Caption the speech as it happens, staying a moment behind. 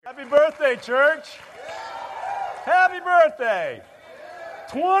birthday, church. Happy birthday.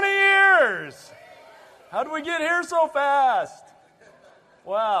 20 years. How did we get here so fast?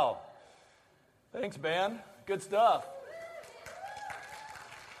 Wow. Thanks, band. Good stuff.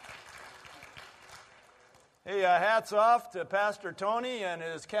 Hey, hats off to Pastor Tony and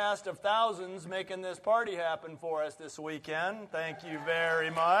his cast of thousands making this party happen for us this weekend. Thank you very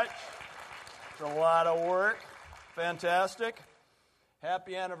much. It's a lot of work. Fantastic.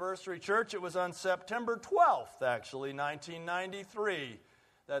 Happy anniversary, church. It was on September 12th, actually, 1993,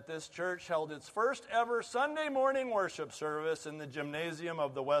 that this church held its first ever Sunday morning worship service in the gymnasium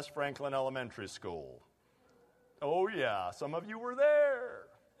of the West Franklin Elementary School. Oh, yeah, some of you were there.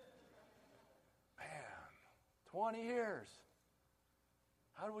 Man, 20 years.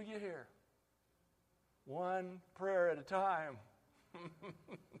 How did we get here? One prayer at a time.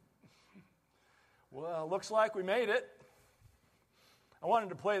 Well, looks like we made it. I wanted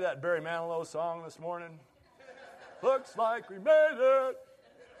to play that Barry Manilow song this morning. Looks like we made it.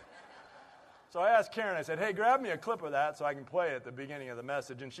 So I asked Karen, I said, hey, grab me a clip of that so I can play it at the beginning of the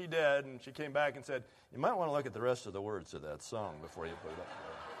message. And she did, and she came back and said, you might want to look at the rest of the words of that song before you put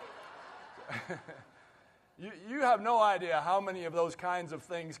it up. You have no idea how many of those kinds of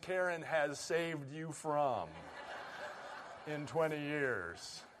things Karen has saved you from in 20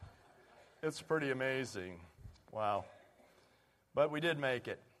 years. It's pretty amazing. Wow. But we did make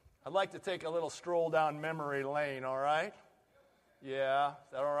it. I'd like to take a little stroll down memory lane, all right? Yeah,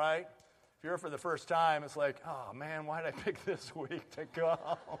 is that all right? If you're here for the first time, it's like, oh, man, why did I pick this week to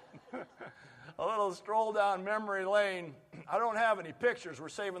come? A little stroll down memory lane. I don't have any pictures. We're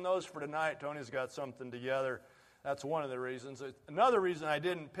saving those for tonight. Tony's got something together. That's one of the reasons. Another reason I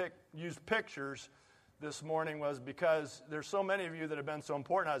didn't use pictures this morning was because there's so many of you that have been so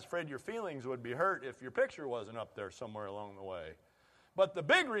important. I was afraid your feelings would be hurt if your picture wasn't up there somewhere along the way. But the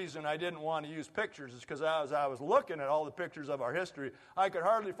big reason I didn't want to use pictures is because as I was looking at all the pictures of our history, I could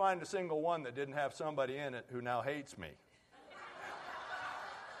hardly find a single one that didn't have somebody in it who now hates me.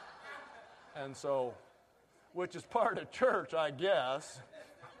 And so, which is part of church, I guess.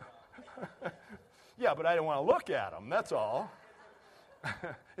 Yeah, but I didn't want to look at them, that's all.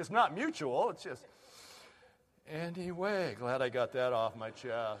 It's not mutual, it's just... Anyway, glad I got that off my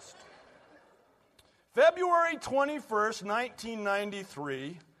chest. February 21st,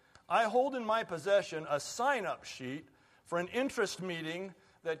 1993, I hold in my possession a sign-up sheet for an interest meeting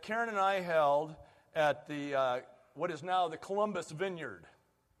that Karen and I held at the what is now the Columbus Vineyard.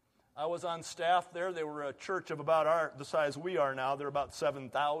 I was on staff there. They were a church of about the size we are now. They're about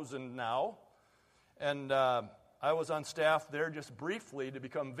 7,000 now. And I was on staff there just briefly to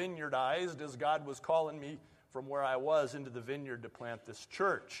become vineyardized as God was calling me from where I was into the vineyard to plant this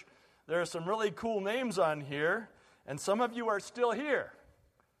church. There are some really cool names on here, and some of you are still here.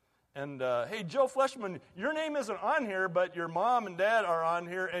 And, hey, Joe Fleshman, your name isn't on here, but your mom and dad are on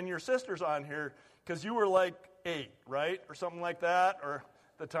here, and your sister's on here, because you were like 8, right? Or something like that, or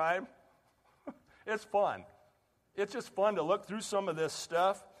the time. It's fun. It's just fun to look through some of this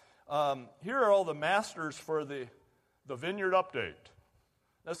stuff. Here are all the masters for the Vineyard Update.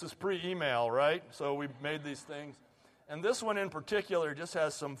 This is pre-email, right? So we made these things. And this one in particular just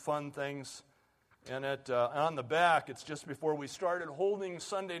has some fun things in it. On the back, it's just before we started holding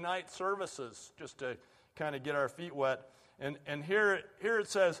Sunday night services, just to kind of get our feet wet. And here it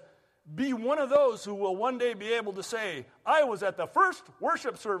says, be one of those who will one day be able to say, I was at the first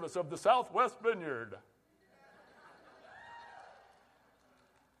worship service of the Southwest Vineyard.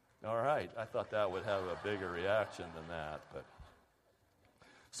 All right, I thought that would have a bigger reaction than that, but...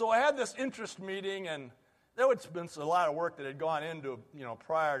 So I had this interest meeting, and there had been a lot of work that had gone into,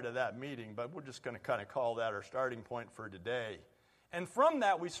 prior to that meeting, but we're just going to kind of call that our starting point for today. And from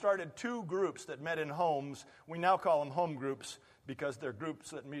that, we started 2 groups that met in homes. We now call them home groups because they're groups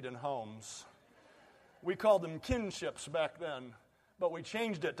that meet in homes. We called them kinships back then, but we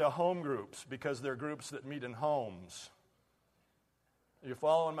changed it to home groups because they're groups that meet in homes. Are you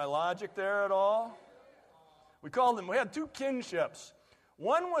following my logic there at all? We had 2 kinships.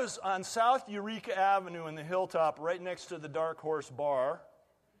 One was on South Eureka Avenue in the Hilltop, right next to the Dark Horse Bar.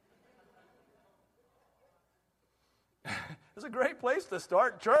 It's a great place to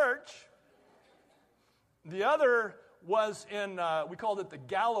start church. The other was in, we called it the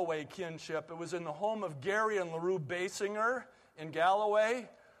Galloway kinship. It was in the home of Gary and LaRue Basinger in Galloway,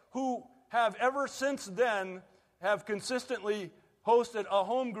 who have ever since then have consistently hosted a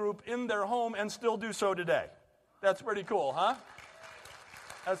home group in their home and still do so today. That's pretty cool, huh?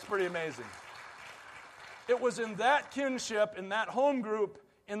 That's pretty amazing. It was in that kinship, in that home group,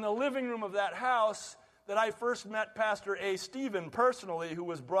 in the living room of that house, that I first met Pastor A. Stephen personally, who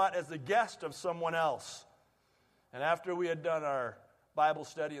was brought as the guest of someone else. And after we had done our Bible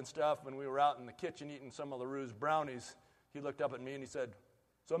study and stuff, when we were out in the kitchen eating some of LaRue's brownies, he looked up at me and he said,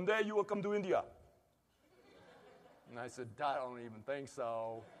 "Someday you will come to India." And I said, "I don't even think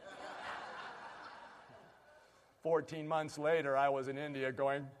so." 14 months later, I was in India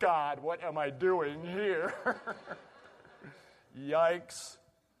going, "God, what am I doing here?" Yikes.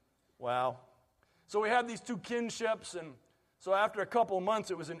 Wow. So we had these two kinships, and so after a couple of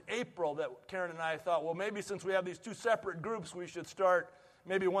months, it was in April that Karen and I thought, well, maybe since we have these two separate groups, we should start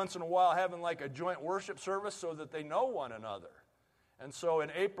maybe once in a while having like a joint worship service so that they know one another. And so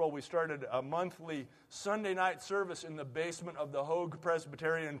in April, we started a monthly Sunday night service in the basement of the Hogue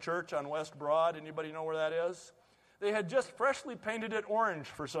Presbyterian Church on West Broad. Anybody know where that is? They had just freshly painted it orange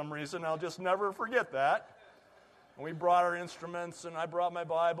for some reason. I'll just never forget that. And we brought our instruments, and I brought my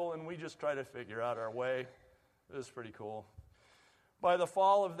Bible, and we just tried to figure out our way. It was pretty cool. By the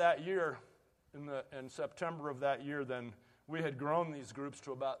fall of that year, in September of that year, then, we had grown these groups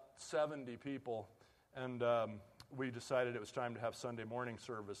to about 70 people, and we decided it was time to have Sunday morning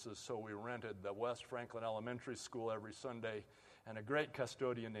services, so we rented the West Franklin Elementary School every Sunday, and a great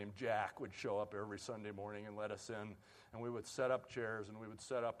custodian named Jack would show up every Sunday morning and let us in, and we would set up chairs, and we would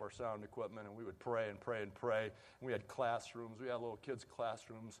set up our sound equipment, and we would pray and pray and pray. And we had classrooms. We had little kids'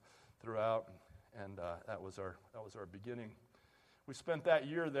 classrooms throughout, and that was our beginning. We spent that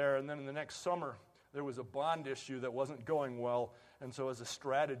year there, and then in the next summer, there was a bond issue that wasn't going well, and so as a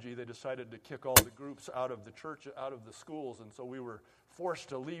strategy, they decided to kick all the groups out of the church, out of the schools, and so we were forced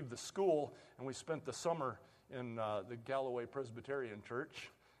to leave the school, and we spent the summer in the Galloway Presbyterian Church,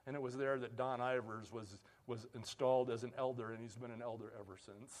 and it was there that Don Ivers was installed as an elder, and he's been an elder ever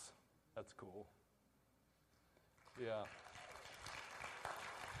since. That's cool. Yeah.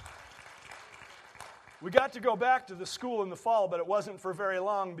 We got to go back to the school in the fall, but it wasn't for very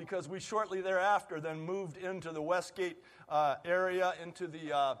long because we shortly thereafter then moved into the Westgate area,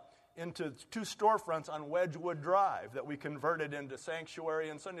 into two storefronts on Wedgwood Drive that we converted into sanctuary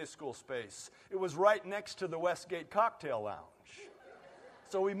and Sunday school space. It was right next to the Westgate Cocktail Lounge.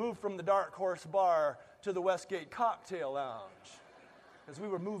 So we moved from the Dark Horse Bar to the Westgate Cocktail Lounge because we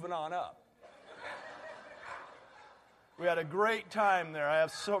were moving on up. We had a great time there. I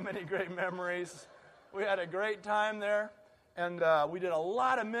have so many great memories. We had a great time there, and we did a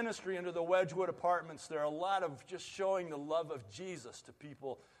lot of ministry into the Wedgwood apartments there, a lot of just showing the love of Jesus to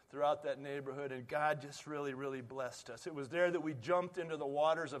people throughout that neighborhood, and God just really, really blessed us. It was there that we jumped into the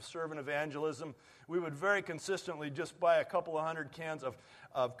waters of servant evangelism. We would very consistently just buy a couple of hundred cans of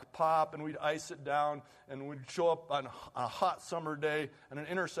pop, and we'd ice it down, and we'd show up on a hot summer day at an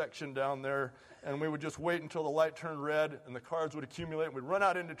intersection down there, and we would just wait until the light turned red, and the cars would accumulate, and we'd run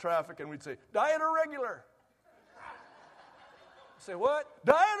out into traffic, and we'd say, "Diet or regular?" Say, "What?"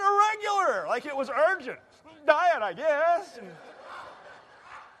 "Diet or regular?" Like it was urgent. "Diet, I guess." And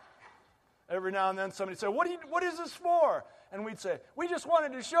every now and then somebody would say, what is this for? And we'd say, "We just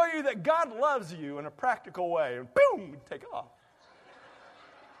wanted to show you that God loves you in a practical way." And boom, we'd take off.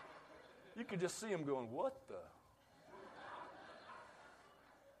 You could just see them going, "What the?"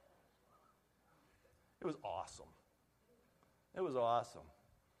 It was awesome. It was awesome.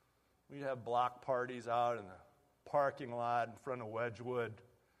 We'd have block parties out in the parking lot in front of Wedgwood,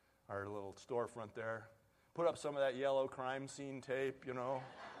 our little storefront there. Put up some of that yellow crime scene tape, you know.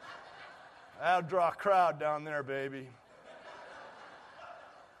 That'll draw a crowd down there, baby.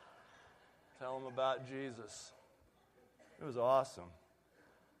 Tell them about Jesus. It was awesome.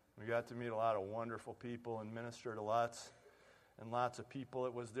 We got to meet a lot of wonderful people and minister to lots and lots of people.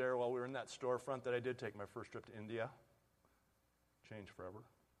 It was there while we were in that storefront that I did take my first trip to India. Changed forever.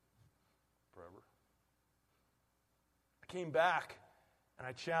 Forever. I came back and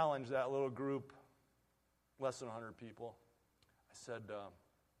I challenged that little group, less than 100 people. I said,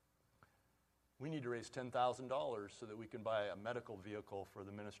 we need to raise $10,000 so that we can buy a medical vehicle for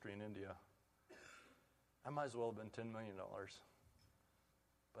the ministry in India. I might as well have been $10 million.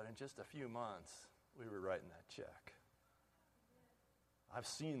 But in just a few months, we were writing that check. I've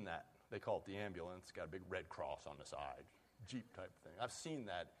seen that. They call it the ambulance. Got a big red cross on the side. Jeep type thing. I've seen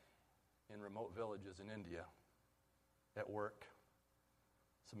that in remote villages in India at work.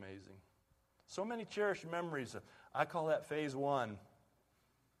 It's amazing. So many cherished memories. I call that phase one.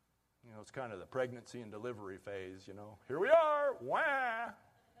 You know, it's kind of the pregnancy and delivery phase, you know. Here we are. Wah.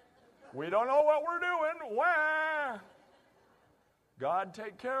 We don't know what we're doing. Wah. God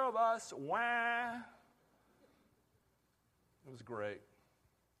take care of us. Wah. It was great.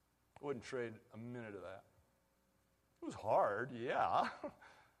 I wouldn't trade a minute of that. It was hard, yeah.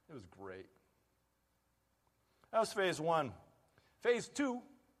 It was great. That was phase one. Phase two,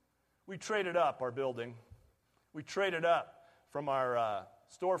 we traded up our building. We traded up from our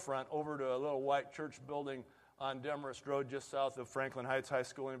storefront over to a little white church building on Demarest Road just south of Franklin Heights High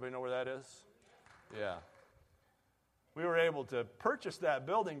School. Anybody know where that is? Yeah. We were able to purchase that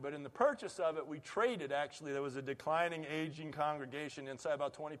building, but in the purchase of it, we traded, actually. There was a declining, aging congregation inside,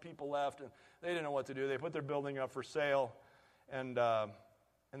 about 20 people left, and they didn't know what to do. They put their building up for sale, and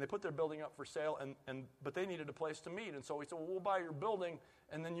they put their building up for sale, but they needed a place to meet. And so we said, well, we'll buy your building,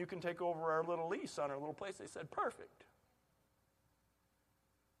 and then you can take over our little lease on our little place. They said, perfect.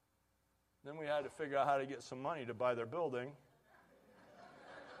 Then we had to figure out how to get some money to buy their building.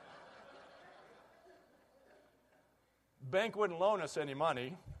 Bank wouldn't loan us any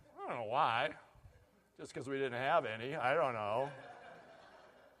money. I don't know why. Just because we didn't have any. I don't know.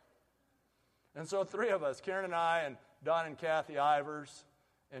 And so three of us, Karen and I, and Don and Kathy Ivers,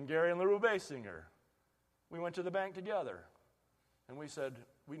 and Gary and LaRue Basinger, we went to the bank together. And we said,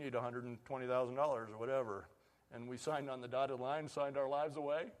 we need $120,000 or whatever. And we signed on the dotted line, signed our lives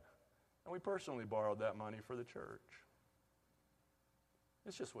away, and we personally borrowed that money for the church.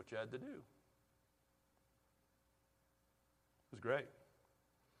 It's just what you had to do. It was great.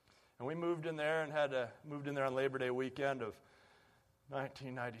 And we moved in there and moved in there on Labor Day weekend of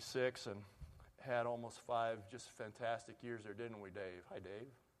 1996 and had almost 5 just fantastic years there, didn't we, Dave? Hi, Dave.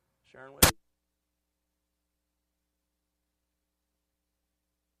 Sharon with you?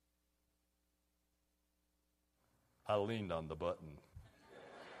 I leaned on the button.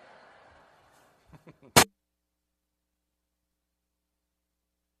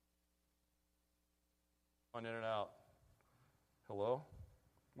 On in and out. Hello?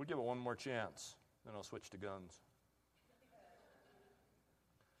 We'll give it one more chance, then I'll switch to guns.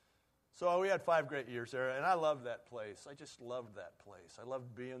 So we had 5 great years there, and I loved that place. I just loved that place. I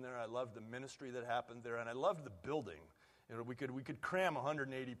loved being there. I loved the ministry that happened there, and I loved the building. You know, we could cram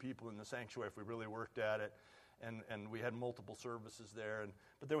 180 people in the sanctuary if we really worked at it, and we had multiple services there.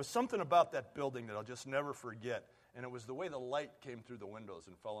 But there was something about that building that I'll just never forget, and it was the way the light came through the windows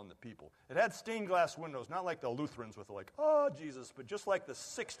and fell on the people. It had stained glass windows, not like the Lutherans with like, oh, Jesus, but just like the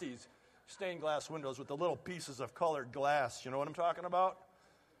 60s stained glass windows with the little pieces of colored glass. You know what I'm talking about?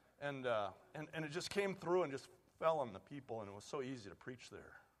 And it just came through and just fell on the people, and it was so easy to preach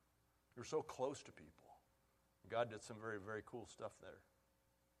there. We were so close to people. God did some very, very cool stuff there.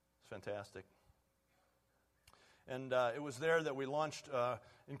 It's fantastic. And it was there that we launched,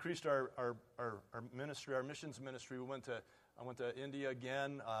 increased our ministry, our missions ministry. I went to India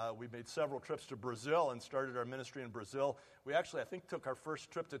again. We made several trips to Brazil and started our ministry in Brazil. We actually, I think, took our first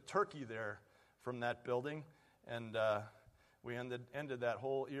trip to Turkey there from that building. And we ended that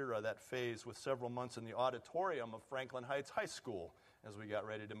whole era, that phase, with several months in the auditorium of Franklin Heights High School as we got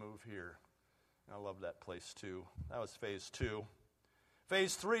ready to move here. And I love that place, too. That was phase 2.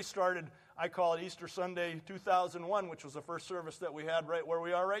 Phase 3 started, I call it Easter Sunday 2001, which was the first service that we had right where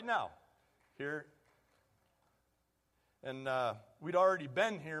we are right now, here. And we'd already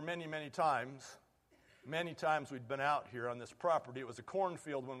been here many, many times. Many times we'd been out here on this property. It was a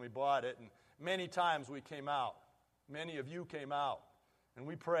cornfield when we bought it, and many times we came out. Many of you came out, and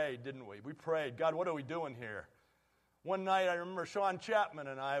we prayed, didn't we? We prayed, God, what are we doing here? One night, I remember Sean Chapman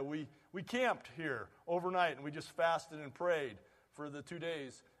and I, we camped here overnight, and we just fasted and prayed for the 2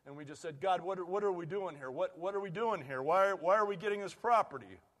 days, and we just said, God, what are we doing here? What are we doing here? Why are we getting this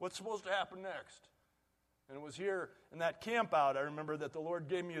property? What's supposed to happen next? And it was here in that camp out, I remember that the Lord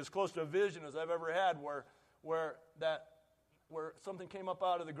gave me as close to a vision as I've ever had where something came up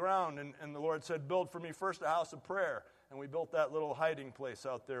out of the ground, and the Lord said, build for me first a house of prayer. And we built that little hiding place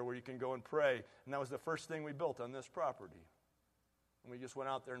out there where you can go and pray. And that was the first thing we built on this property. And we just went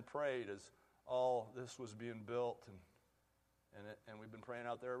out there and prayed as all this was being built, and we've been praying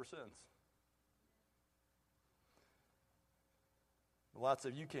out there ever since. Lots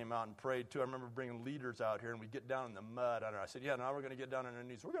of you came out and prayed too. I remember bringing leaders out here, and we'd get down in the mud. I said, yeah, now we're going to get down on our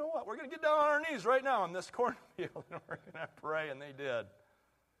knees. We're going to what? We're going to get down on our knees right now in this cornfield, and we're going to pray, and they did.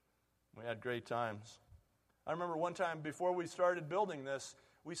 We had great times. I remember one time before we started building this,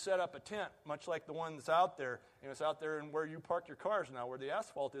 we set up a tent, much like the one that's out there. And it's out there and where you park your cars now, where the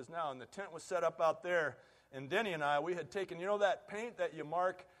asphalt is now. And the tent was set up out there. And Denny and I, we had taken, you know that paint that you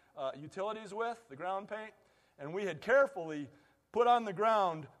mark utilities with, the ground paint? And we had carefully put on the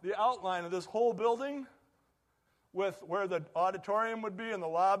ground the outline of this whole building with where the auditorium would be and the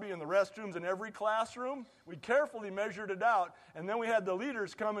lobby and the restrooms in every classroom. We carefully measured it out, and then we had the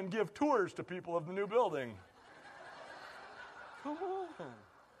leaders come and give tours to people of the new building. Come on.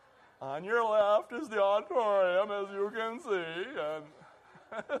 On your left is the auditorium, as you can see, and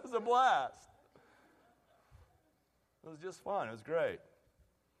it was a blast. It was just fun. It was great.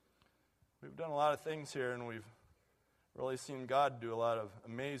 We've done a lot of things here, and we've really seen God do a lot of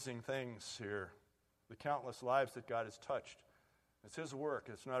amazing things here. The countless lives that God has touched. It's His work.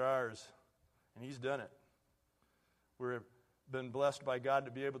 It's not ours. And He's done it. We've been blessed by God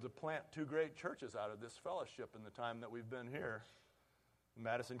to be able to plant 2 great churches out of this fellowship in the time that we've been here. The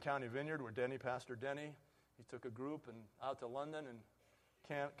Madison County Vineyard, where Pastor Denny, he took a group and out to London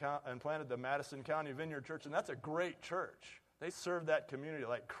and planted the Madison County Vineyard Church, and that's a great church. They serve that community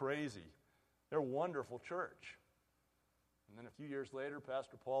like crazy. They're a wonderful church. And then a few years later,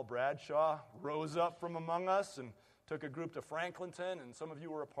 Pastor Paul Bradshaw rose up from among us and took a group to Franklinton, and some of you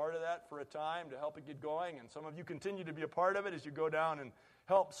were a part of that for a time to help it get going, and some of you continue to be a part of it as you go down and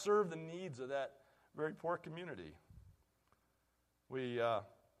help serve the needs of that very poor community.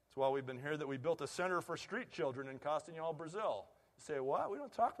 It's while we've been here that we built a center for street children in Castanhal, Brazil. You say, what? We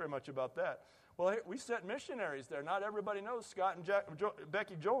don't talk very much about that. Well, we sent missionaries there. Not everybody knows Scott and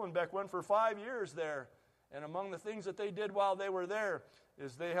Becky Jolenbeck went for 5 years there. And among the things that they did while they were there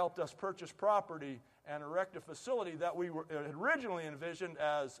is they helped us purchase property and erect a facility that we had originally envisioned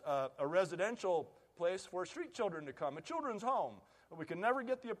as a residential place for street children to come, a children's home. But we could never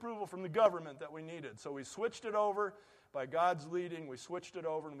get the approval from the government that we needed. So we switched it over. By God's leading, we switched it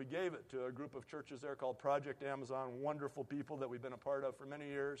over and we gave it to a group of churches there called Project Amazon, wonderful people that we've been a part of for many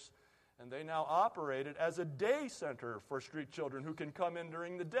years. And they now operate it as a day center for street children who can come in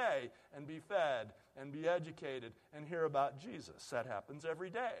during the day and be fed and be educated and hear about Jesus. That happens every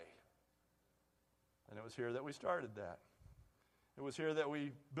day. And it was here that we started that. It was here that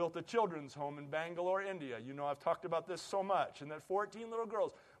we built a children's home in Bangalore, India. You know, I've talked about this so much. And that 14 little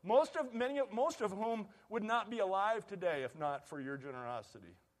girls, most of whom would not be alive today if not for your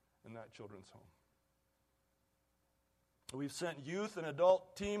generosity in that children's home. We've sent youth and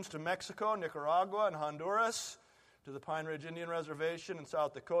adult teams to Mexico, Nicaragua, and Honduras, to the Pine Ridge Indian Reservation in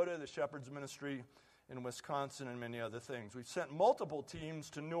South Dakota, the Shepherd's Ministry in Wisconsin, and many other things. We've sent multiple teams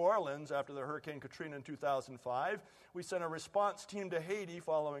to New Orleans after the Hurricane Katrina in 2005. We sent a response team to Haiti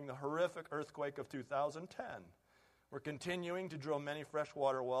following the horrific earthquake of 2010. We're continuing to drill many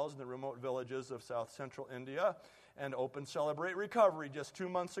freshwater wells in the remote villages of south central India and opened Celebrate Recovery just 2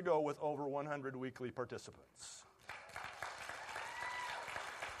 months ago with over 100 weekly participants.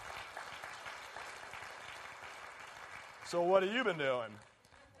 So what have you been doing?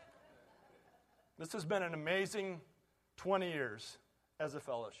 This has been an amazing 20 years as a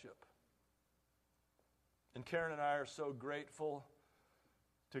fellowship. And Karen and I are so grateful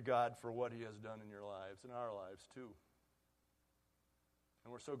to God for what He has done in your lives and our lives too.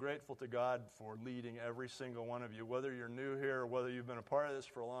 And we're so grateful to God for leading every single one of you, whether you're new here or whether you've been a part of this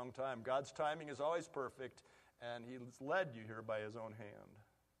for a long time. God's timing is always perfect, and He's led you here by His own hand.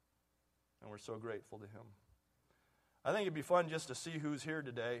 And we're so grateful to Him. I think it'd be fun just to see who's here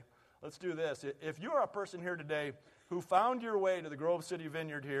today. Let's do this. If you're a person here today who found your way to the Grove City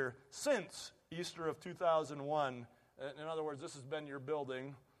Vineyard here since Easter of 2001, in other words, this has been your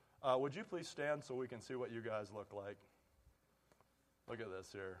building, would you please stand so we can see what you guys look like? Look at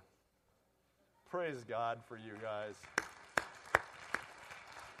this here. Praise God for you guys.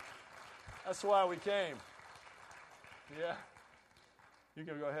 That's why we came. Yeah. You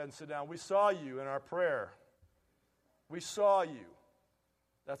can go ahead and sit down. We saw you in our prayer. We saw you.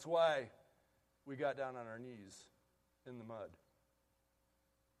 That's why we got down on our knees in the mud.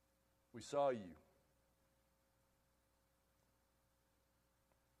 We saw you.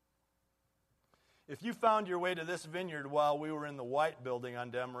 If you found your way to this vineyard while we were in the White Building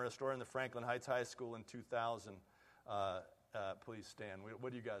on Demarest or in the Franklin Heights High School in 2000, please stand.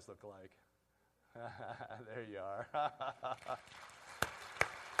 What do you guys look like? There you are.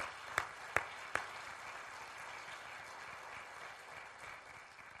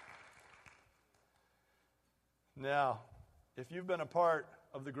 Now, if you've been a part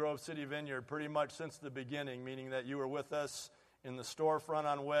of the Grove City Vineyard pretty much since the beginning, meaning that you were with us in the storefront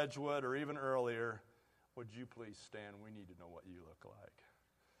on Wedgwood or even earlier, would you please stand? We need to know what you look like.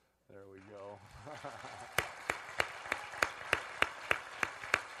 There we go.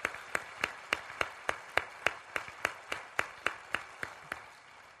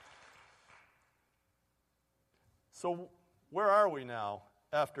 So where are we now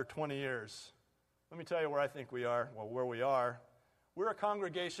after 20 years? Let me tell you where I think we are. Well, where we are, we're a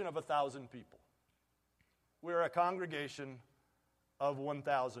congregation of 1,000 people. We're a congregation of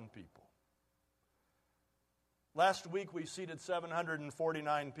 1,000 people. Last week, we seated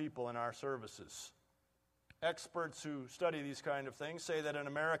 749 people in our services. Experts who study these kind of things say that in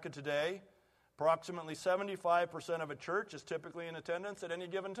America today, approximately 75% of a church is typically in attendance at any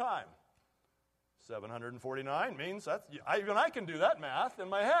given time. 749 means even I can do that math in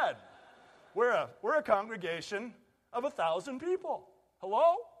my head. We're a congregation of 1,000 people.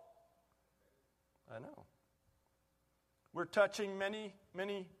 Hello? I know. We're touching many,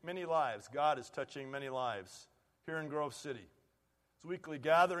 many, many lives. God is touching many lives here in Grove City. It's weekly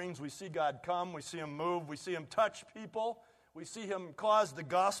gatherings. We see God come. We see Him move. We see Him touch people. We see Him cause the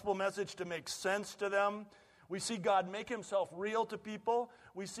gospel message to make sense to them. We see God make Himself real to people.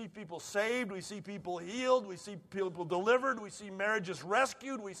 We see people saved. We see people healed. We see people delivered. We see marriages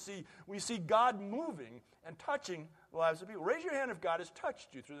rescued. We see God moving and touching the lives of people. Raise your hand if God has touched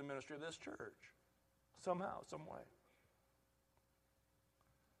you through the ministry of this church. Somehow, some way.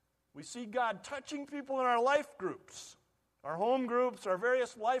 We see God touching people in our life groups, our home groups, our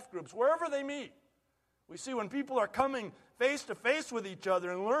various life groups, wherever they meet. We see when people are coming face to face with each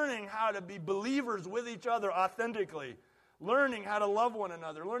other and learning how to be believers with each other authentically, learning how to love one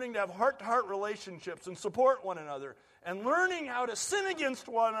another, learning to have heart-to-heart relationships and support one another, and learning how to sin against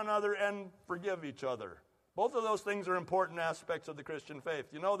one another and forgive each other. Both of those things are important aspects of the Christian faith.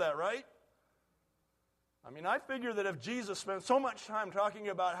 You know that, right? I mean, I figure that if Jesus spent so much time talking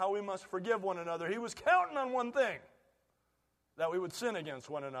about how we must forgive one another, He was counting on one thing, that we would sin against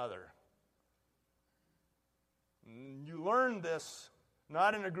one another. You learn this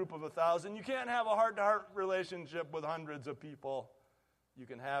not in a group of 1,000. You can't have a heart-to-heart relationship with hundreds of people. You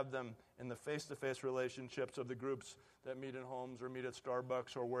can have them in the face-to-face relationships of the groups that meet in homes or meet at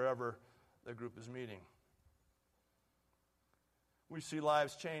Starbucks or wherever the group is meeting. We see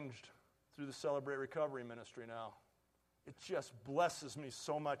lives changed through the Celebrate Recovery ministry now. It just blesses me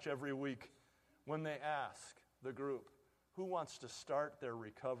so much every week when they ask the group, who wants to start their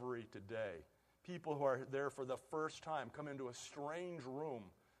recovery today? People who are there for the first time come into a strange room,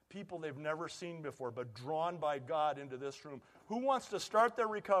 people they've never seen before, but drawn by God into this room. Who wants to start their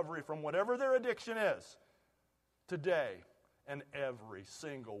recovery from whatever their addiction is today? And every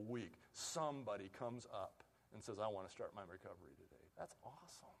single week, somebody comes up and says, I want to start my recovery today. That's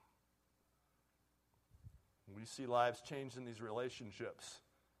awesome. We see lives changed in these relationships.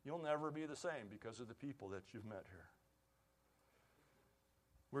 You'll never be the same because of the people that you've met here.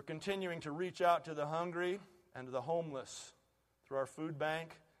 We're continuing to reach out to the hungry and to the homeless through our food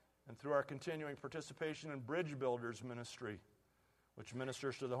bank and through our continuing participation in Bridge Builders ministry, which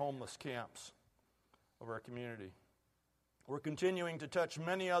ministers to the homeless camps of our community. We're continuing to touch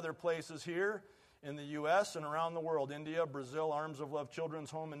many other places here in the U.S. and around the world. India, Brazil, Arms of Love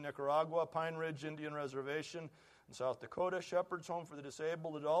Children's Home in Nicaragua, Pine Ridge Indian Reservation in South Dakota, Shepherd's Home for the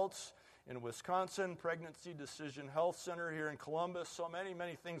Disabled Adults in Wisconsin, Pregnancy Decision Health Center here in Columbus. So many,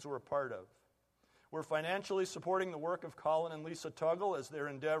 many things we're a part of. We're financially supporting the work of Colin and Lisa Tuggle as they're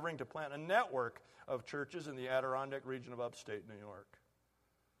endeavoring to plant a network of churches in the Adirondack region of upstate New York.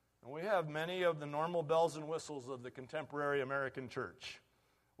 And we have many of the normal bells and whistles of the contemporary American church.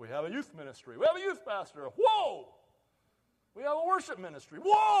 We have a youth ministry. We have a youth pastor. Whoa! We have a worship ministry.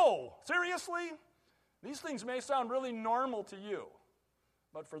 Whoa! Seriously? These things may sound really normal to you.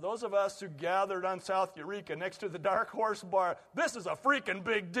 But for those of us who gathered on South Eureka next to the Dark Horse Bar, this is a freaking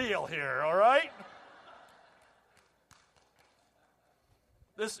big deal here, all right?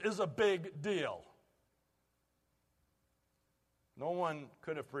 This is a big deal. No one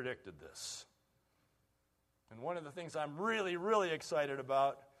could have predicted this. And one of the things I'm really, really excited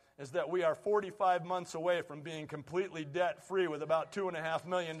about is that we are 45 months away from being completely debt-free with about $2.5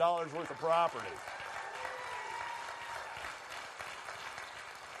 million worth of property.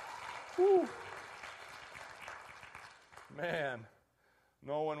 Whew. Man,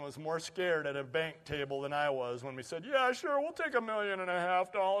 no one was more scared at a bank table than I was when we said, yeah, sure, we'll take $1.5 million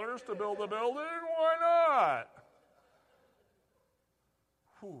to build a building. Why not?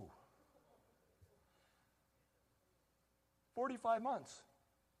 Whew. 45 months.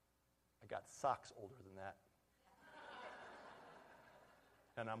 I got socks older than that.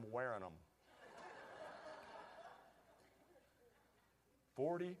 And I'm wearing them.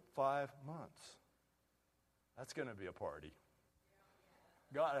 45 months. That's going to be a party.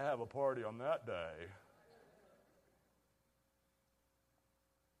 Got to have a party on that day.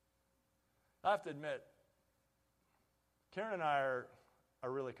 I have to admit, Karen and I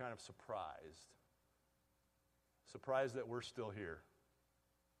are really kind of surprised. Surprised that we're still here.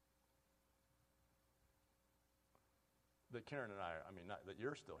 That Karen and I mean, not that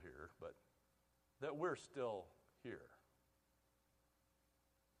you're still here, but that we're still here.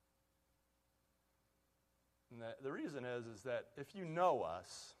 And the reason is that if you know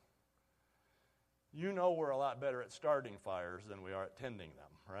us, you know we're a lot better at starting fires than we are at tending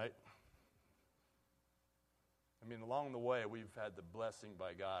them, right? I mean, along the way, we've had the blessing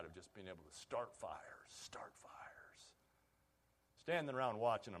by God of just being able to start fires. Standing around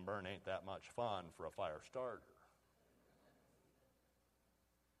watching them burn ain't that much fun for a fire starter.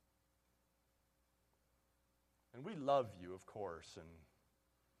 And we love you, of course, and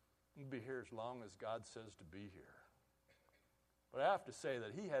we'll be here as long as God says to be here. But I have to say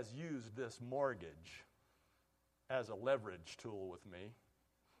that he has used this mortgage as a leverage tool with me.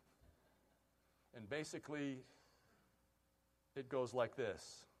 And basically, it goes like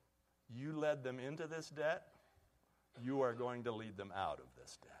this. You led them into this debt, you are going to lead them out of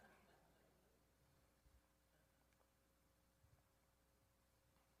this debt.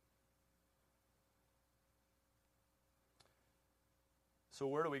 So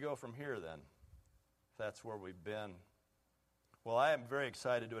where do we go from here then? If that's where we've been. Well, I am very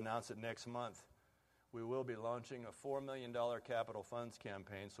excited to announce that next month we will be launching a $4 million capital funds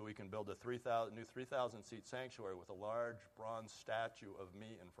campaign so we can build a new 3,000-seat sanctuary with a large bronze statue of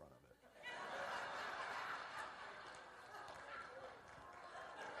me in front of it.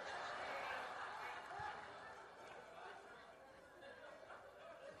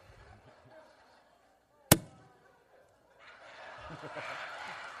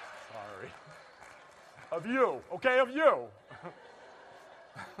 Sorry. Of you, okay, of you.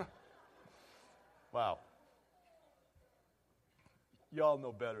 Wow. Y'all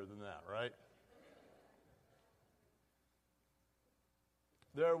know better than that, right?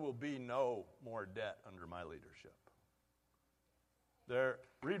 There will be no more debt under my leadership.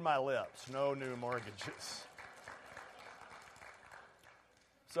 Read my lips, no new mortgages.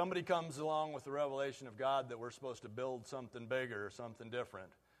 Somebody comes along with the revelation of God that we're supposed to build something bigger or something different,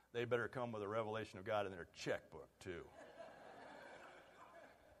 they better come with a revelation of God in their checkbook, too.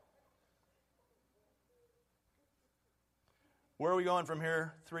 Where are we going from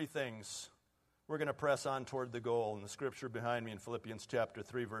here? 3 things. We're going to press on toward the goal. In the scripture behind me in Philippians chapter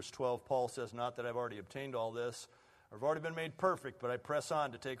 3, verse 12, Paul says, not that I've already obtained all this, or I've already been made perfect, but I press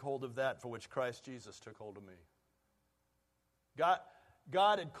on to take hold of that for which Christ Jesus took hold of me.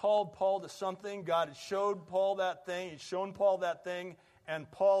 God had called Paul to something. God had showed Paul that thing. He'd shown Paul that thing, and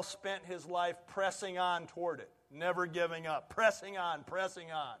Paul spent his life pressing on toward it, never giving up, pressing on,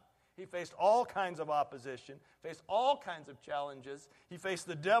 pressing on. He faced all kinds of opposition, faced all kinds of challenges. He faced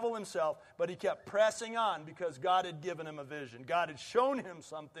the devil himself, but he kept pressing on because God had given him a vision. God had shown him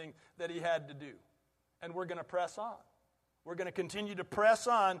something that he had to do. And we're going to press on. We're going to continue to press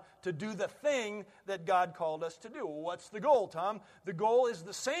on to do the thing that God called us to do. Well, what's the goal, Tom? The goal is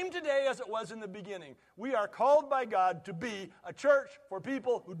the same today as it was in the beginning. We are called by God to be a church for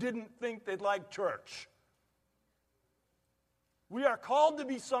people who didn't think they'd like church. We are called to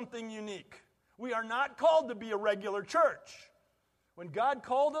be something unique. We are not called to be a regular church. When God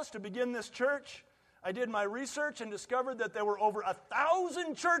called us to begin this church, I did my research and discovered that there were over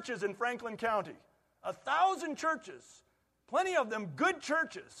 1,000 churches in Franklin County. 1,000 churches. Plenty of them good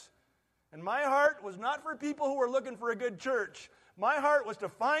churches. And my heart was not for people who were looking for a good church. My heart was to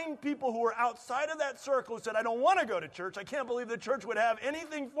find people who were outside of that circle who said, I don't want to go to church. I can't believe the church would have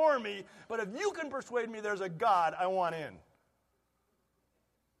anything for me. But if you can persuade me there's a God, I want in.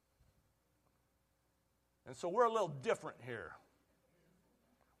 And so we're a little different here.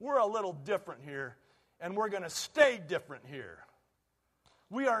 We're a little different here, and we're going to stay different here.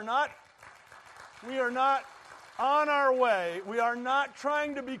 We are not on our way. We are not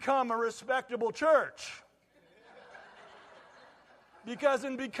trying to become a respectable church. Because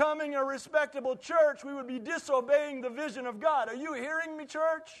in becoming a respectable church, we would be disobeying the vision of God. Are you hearing me,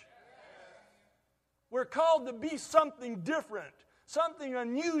 church? We're called to be something different, something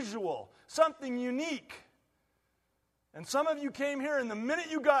unusual, something unique. And some of you came here, and the minute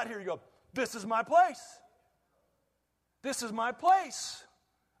you got here, you go, this is my place. This is my place.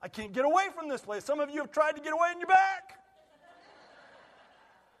 I can't get away from this place. Some of you have tried to get away and you're back.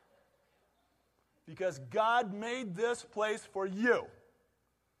 Because God made this place for you.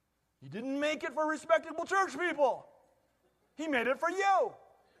 He didn't make it for respectable church people. He made it for you.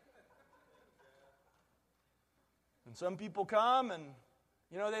 And some people come and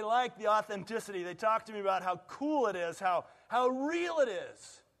they like the authenticity. They talk to me about how cool it is, how real it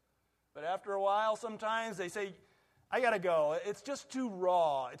is. But after a while, sometimes they say, I got to go. It's just too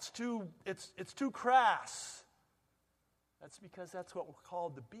raw. It's too crass. That's because that's what we're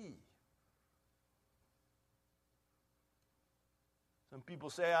called to be. Some people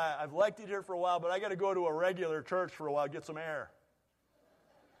say, I've liked it here for a while, but I got to go to a regular church for a while, get some air.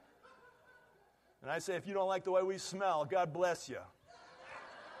 And I say, if you don't like the way we smell, God bless you.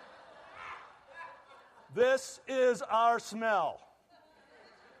 This is our smell.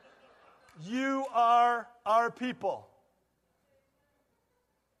 You are our people.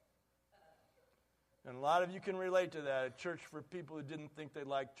 And a lot of you can relate to that, a church for people who didn't think they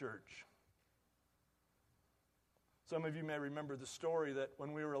liked church. Some of you may remember the story that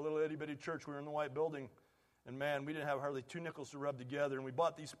when we were a little itty-bitty church, we were in the white building, and man, we didn't have hardly 2 nickels to rub together, and we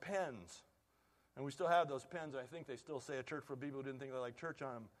bought these pens. And we still have those pens. I think they still say a church for people who didn't think they liked church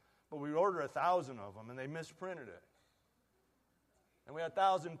on them. But we ordered 1,000 of them, and they misprinted it. And we had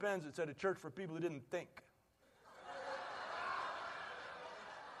 1,000 pens that said a church for people who didn't think.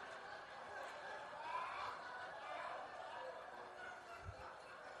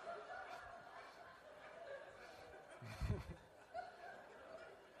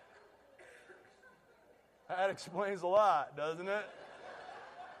 That explains a lot, doesn't it?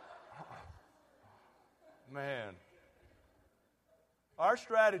 Man. Our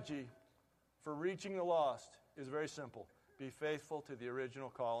strategy for reaching the lost is very simple. Be faithful to the original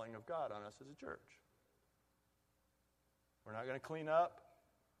calling of God on us as a church. We're not going to clean up.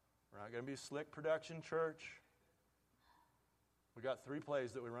 We're not going to be a slick production church. We got 3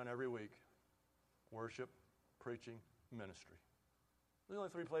 plays that we run every week. Worship, preaching, ministry. Those are the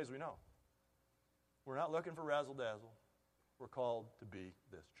only 3 plays we know. We're not looking for razzle-dazzle. We're called to be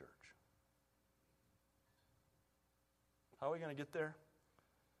this church. How are we going to get there?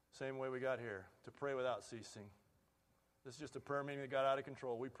 Same way we got here, to pray without ceasing. This is just a prayer meeting that got out of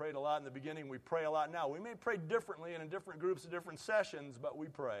control. We prayed a lot in the beginning. We pray a lot now. We may pray differently and in different groups and different sessions, but we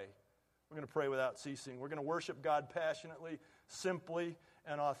pray. We're going to pray without ceasing. We're going to worship God passionately, simply,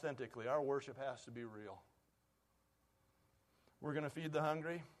 and authentically. Our worship has to be real. We're going to feed the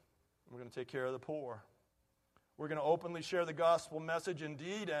hungry. We're going to take care of the poor. We're going to openly share the gospel message in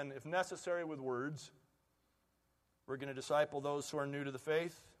deed and, if necessary, with words. We're going to disciple those who are new to the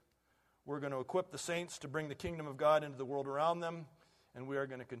faith. We're going to equip the saints to bring the kingdom of God into the world around them. And we are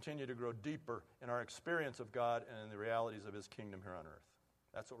going to continue to grow deeper in our experience of God and in the realities of His kingdom here on earth.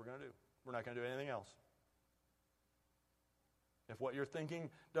 That's what we're going to do. We're not going to do anything else. If what you're thinking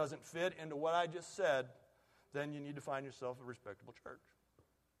doesn't fit into what I just said, then you need to find yourself a respectable church.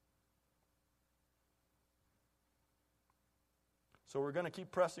 So we're going to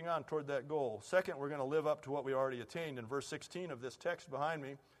keep pressing on toward that goal. Second, we're going to live up to what we already attained. In verse 16 of this text behind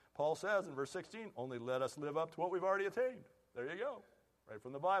me, Paul says in verse 16, only let us live up to what we've already attained. There you go, right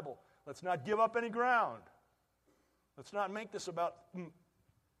from the Bible. Let's not give up any ground. Let's not make this about,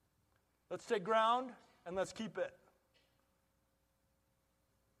 let's take ground and let's keep it.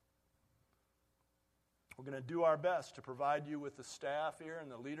 We're going to do our best to provide you with the staff here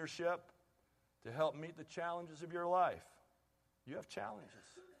and the leadership to help meet the challenges of your life. You have challenges.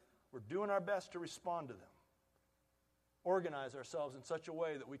 We're doing our best to respond to them. Organize ourselves in such a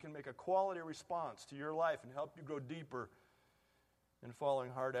way that we can make a quality response to your life and help you go deeper in following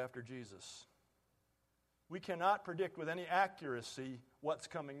hard after Jesus. We cannot predict with any accuracy what's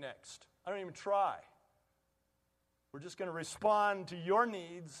coming next. I don't even try. We're just going to respond to your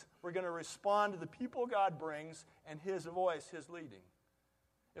needs. We're going to respond to the people God brings and His voice, His leading.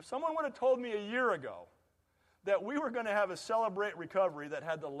 If someone would have told me a year ago that we were going to have a Celebrate Recovery that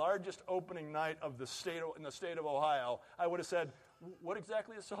had the largest opening night of in the state of Ohio, I would have said, what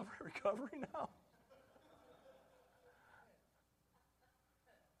exactly is Celebrate Recovery now?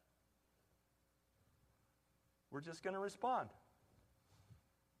 We're just going to respond.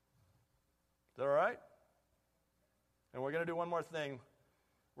 Is that all right? And we're going to do one more thing.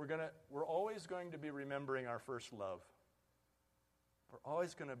 We're always going to be remembering our first love. We're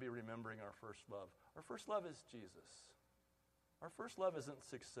always going to be remembering our first love. Our first love is Jesus. Our first love isn't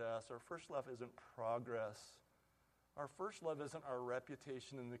success. Our first love isn't progress. Our first love isn't our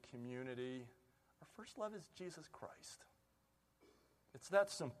reputation in the community. Our first love is Jesus Christ. It's that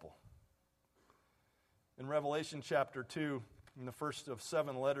simple. In Revelation chapter 2, in the first of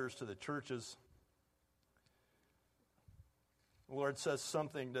 7 letters to the churches, the Lord says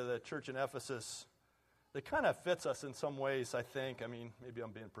something to the church in Ephesus that kind of fits us in some ways, I think. I mean, maybe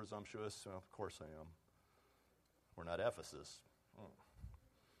I'm being presumptuous. Well, of course I am. We're not Ephesus.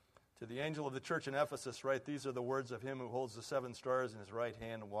 To the angel of the church in Ephesus, write, these are the words of Him who holds the 7 stars in His right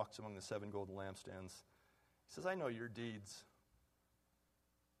hand and walks among the 7 golden lampstands. He says, I know your deeds,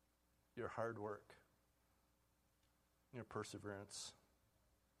 your hard work, your perseverance.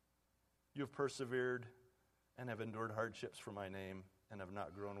 You have persevered and have endured hardships for my name and have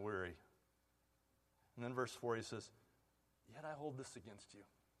not grown weary. And then verse 4, he says, yet I hold this against you.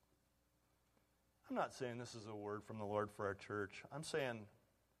 I'm not saying this is a word from the Lord for our church. I'm saying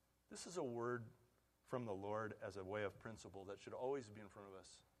this is a word from the Lord as a way of principle that should always be in front of us.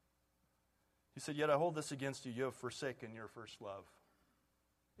 He said, yet I hold this against you. You have forsaken your first love.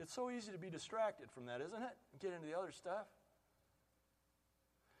 It's so easy to be distracted from that, isn't it? Get into the other stuff.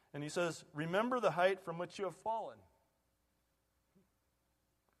 And he says, remember the height from which you have fallen.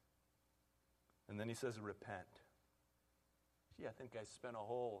 And then he says, repent. Gee, I think I spent a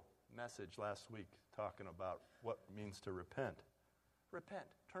whole message last week talking about what it means to repent. Repent.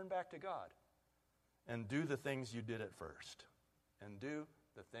 Turn back to God. And do the things you did at first. And do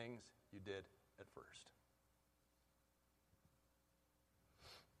the things you did at first.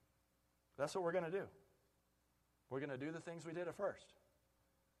 That's what we're going to do. We're going to do the things we did at first.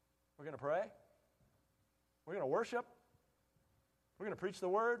 We're going to pray. We're going to worship. We're going to preach the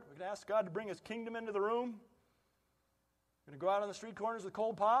word. We're going to ask God to bring his kingdom into the room. We're going to go out on the street corners with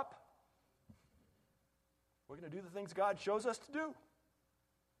cold pop. We're going to do the things God shows us to do.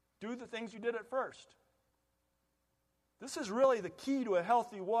 Do the things you did at first. This is really the key to a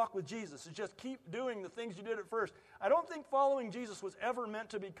healthy walk with Jesus, is just keep doing the things you did at first. I don't think following Jesus was ever meant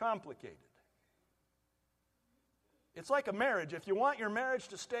to be complicated. It's like a marriage. If you want your marriage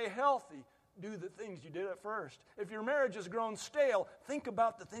to stay healthy, do the things you did at first. If your marriage has grown stale, think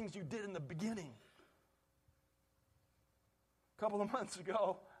about the things you did in the beginning. A couple of months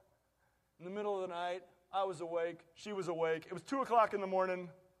ago, in the middle of the night, I was awake, she was awake. It was 2 o'clock in the morning.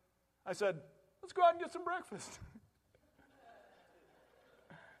 I said, let's go out and get some breakfast.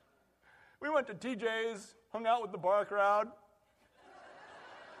 We went to TJ's, hung out with the bar crowd.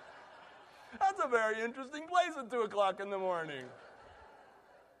 That's a very interesting place at 2 o'clock in the morning.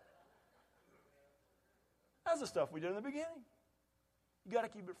 That's the stuff we did in the beginning. You got to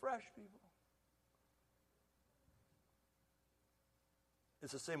keep it fresh, people.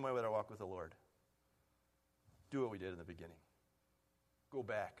 It's the same way with our walk with the Lord. Do what we did in the beginning. Go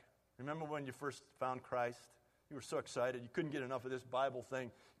back. Remember when you first found Christ? You were so excited. You couldn't get enough of this Bible thing.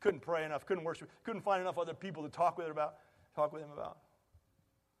 You couldn't pray enough. Couldn't worship. Couldn't find enough other people to talk with him about.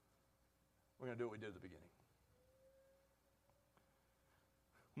 We're going to do what we did at the beginning.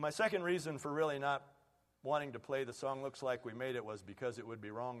 My second reason for really not wanting to play the song Looks Like We Made It was because it would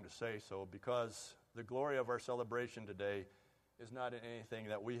be wrong to say so, because the glory of our celebration today is not in anything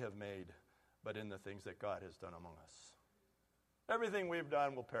that we have made, but in the things that God has done among us. Everything we've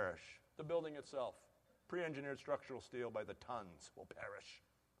done will perish. The building itself, pre-engineered structural steel by the tons, will perish.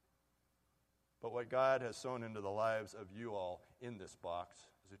 But what God has sown into the lives of you all in this box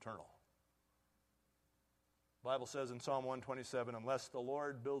is eternal. The Bible says in Psalm 127, unless the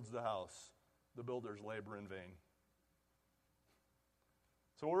Lord builds the house, the builders labor in vain.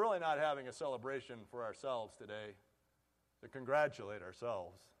 So we're really not having a celebration for ourselves today to congratulate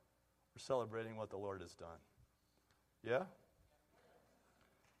ourselves. We're celebrating what the Lord has done. Yeah?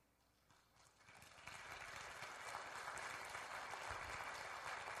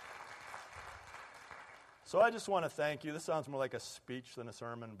 So I just want to thank you. This sounds more like a speech than a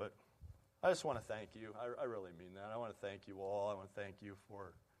sermon, but I just want to thank you. I really mean that. I want to thank you all. I want to thank you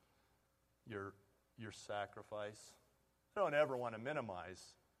for your sacrifice. I don't ever want to minimize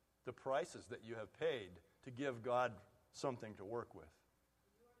the prices that you have paid to give God something to work with.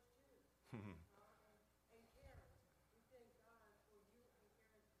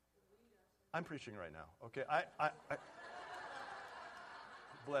 I'm preaching right now. Okay, I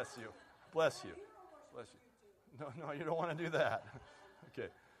bless you. Bless you. Bless you. No, you don't want to do that. Okay,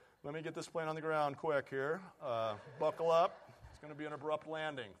 let me get this plane on the ground quick here. Buckle up. It's going to be an abrupt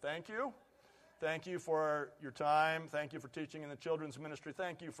landing. Thank you. Thank you for your time. Thank you for teaching in the children's ministry.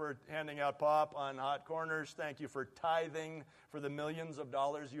 Thank you for handing out pop on hot corners. Thank you for tithing for the millions of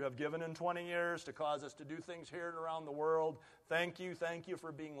dollars you have given in 20 years to cause us to do things here and around the world. Thank you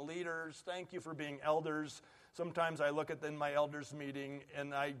for being leaders. Thank you for being elders. Sometimes I look at in my elders meeting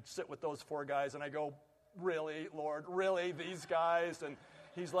and I sit with those four guys and I go, really, Lord, really, these guys? And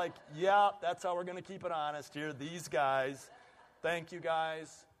he's like, yeah, that's how we're going to keep it honest here, these guys. Thank you,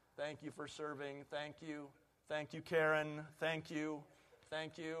 guys. Thank you for serving. Thank you. Thank you, Karen. Thank you.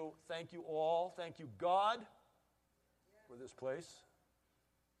 Thank you. Thank you all. Thank you, God, for this place.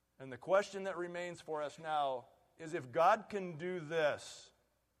 And the question that remains for us now is, if God can do this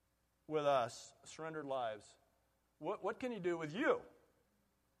with us, surrendered lives, what can he do with you?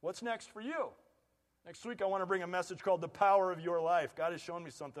 What's next for you? Next week I want to bring a message called The Power of Your Life. God has shown me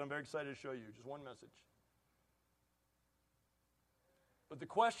something I'm very excited to show you. Just one message. But the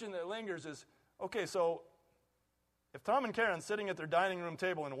question that lingers is, okay, so if Tom and Karen sitting at their dining room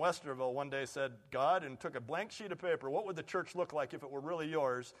table in Westerville one day said, God, and took a blank sheet of paper, what would the church look like if it were really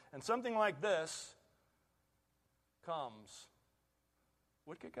yours? And something like this comes.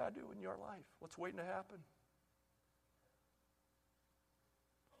 What could God do in your life? What's waiting to happen?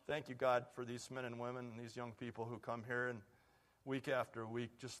 Thank you, God, for these men and women and these young people who come here. And week after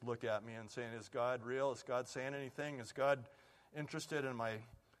week just look at me and saying, is God real? Is God saying anything? Is God interested in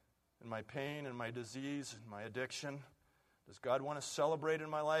my pain and my disease and my addiction? Does God want to celebrate in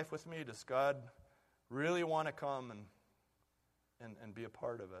my life with me? Does God really want to come and be a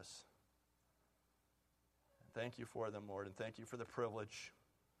part of us? Thank you for them, Lord, and thank you for the privilege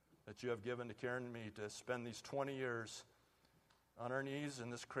that you have given to Karen and me to spend these 20 years on our knees in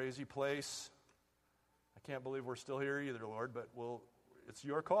this crazy place. I can't believe we're still here either, Lord, but it's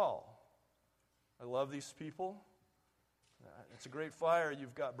your call. I love these people. It's a great fire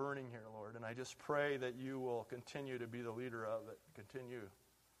you've got burning here, Lord, and I just pray that you will continue to be the leader of it. Continue.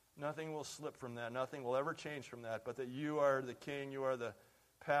 Nothing will slip from that. Nothing will ever change from that, but that you are the king, you are the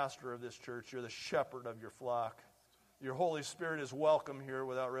pastor of this church, you're the shepherd of your flock. Your Holy Spirit is welcome here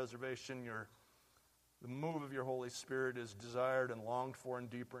without reservation. The move of your Holy Spirit is desired and longed for in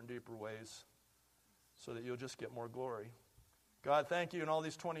deeper and deeper ways so that you'll just get more glory. God, thank you in all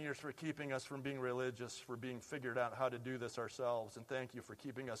these 20 years for keeping us from being religious, for being figured out how to do this ourselves, and thank you for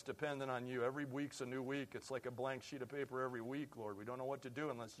keeping us dependent on you. Every week's a new week. It's like a blank sheet of paper every week, Lord. We don't know what to do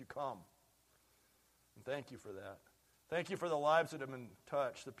unless you come. And thank you for that. Thank you for the lives that have been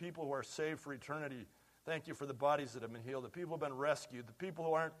touched, the people who are saved for eternity. Thank you for the bodies that have been healed, the people who have been rescued, the people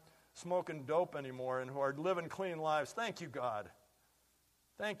who aren't smoking dope anymore and who are living clean lives. Thank you, God.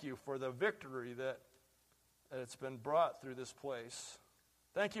 Thank you for the victory that it's been brought through this place.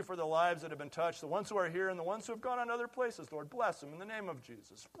 Thank you for the lives that have been touched, the ones who are here and the ones who have gone on other places. Lord, bless them in the name of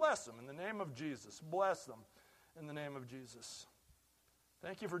Jesus. Bless them in the name of Jesus. Bless them in the name of Jesus.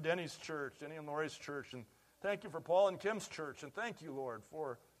 Thank you for Denny's church, Denny and Lori's church, and thank you for Paul and Kim's church, and thank you, Lord,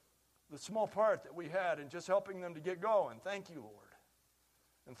 for the small part that we had in just helping them to get going. Thank you, Lord.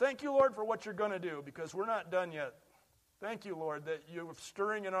 And thank you, Lord, for what you're going to do, because we're not done yet. Thank you, Lord, that you're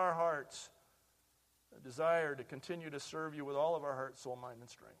stirring in our hearts a desire to continue to serve you with all of our heart, soul, mind, and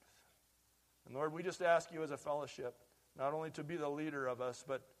strength. And Lord, we just ask you as a fellowship, not only to be the leader of us,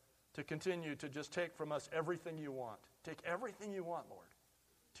 but to continue to just take from us everything you want. Take everything you want, Lord.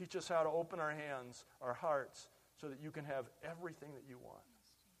 Teach us how to open our hands, our hearts, so that you can have everything that you want.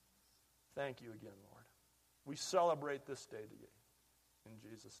 Thank you again, Lord. We celebrate this day today. In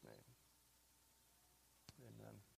Jesus' name. Amen.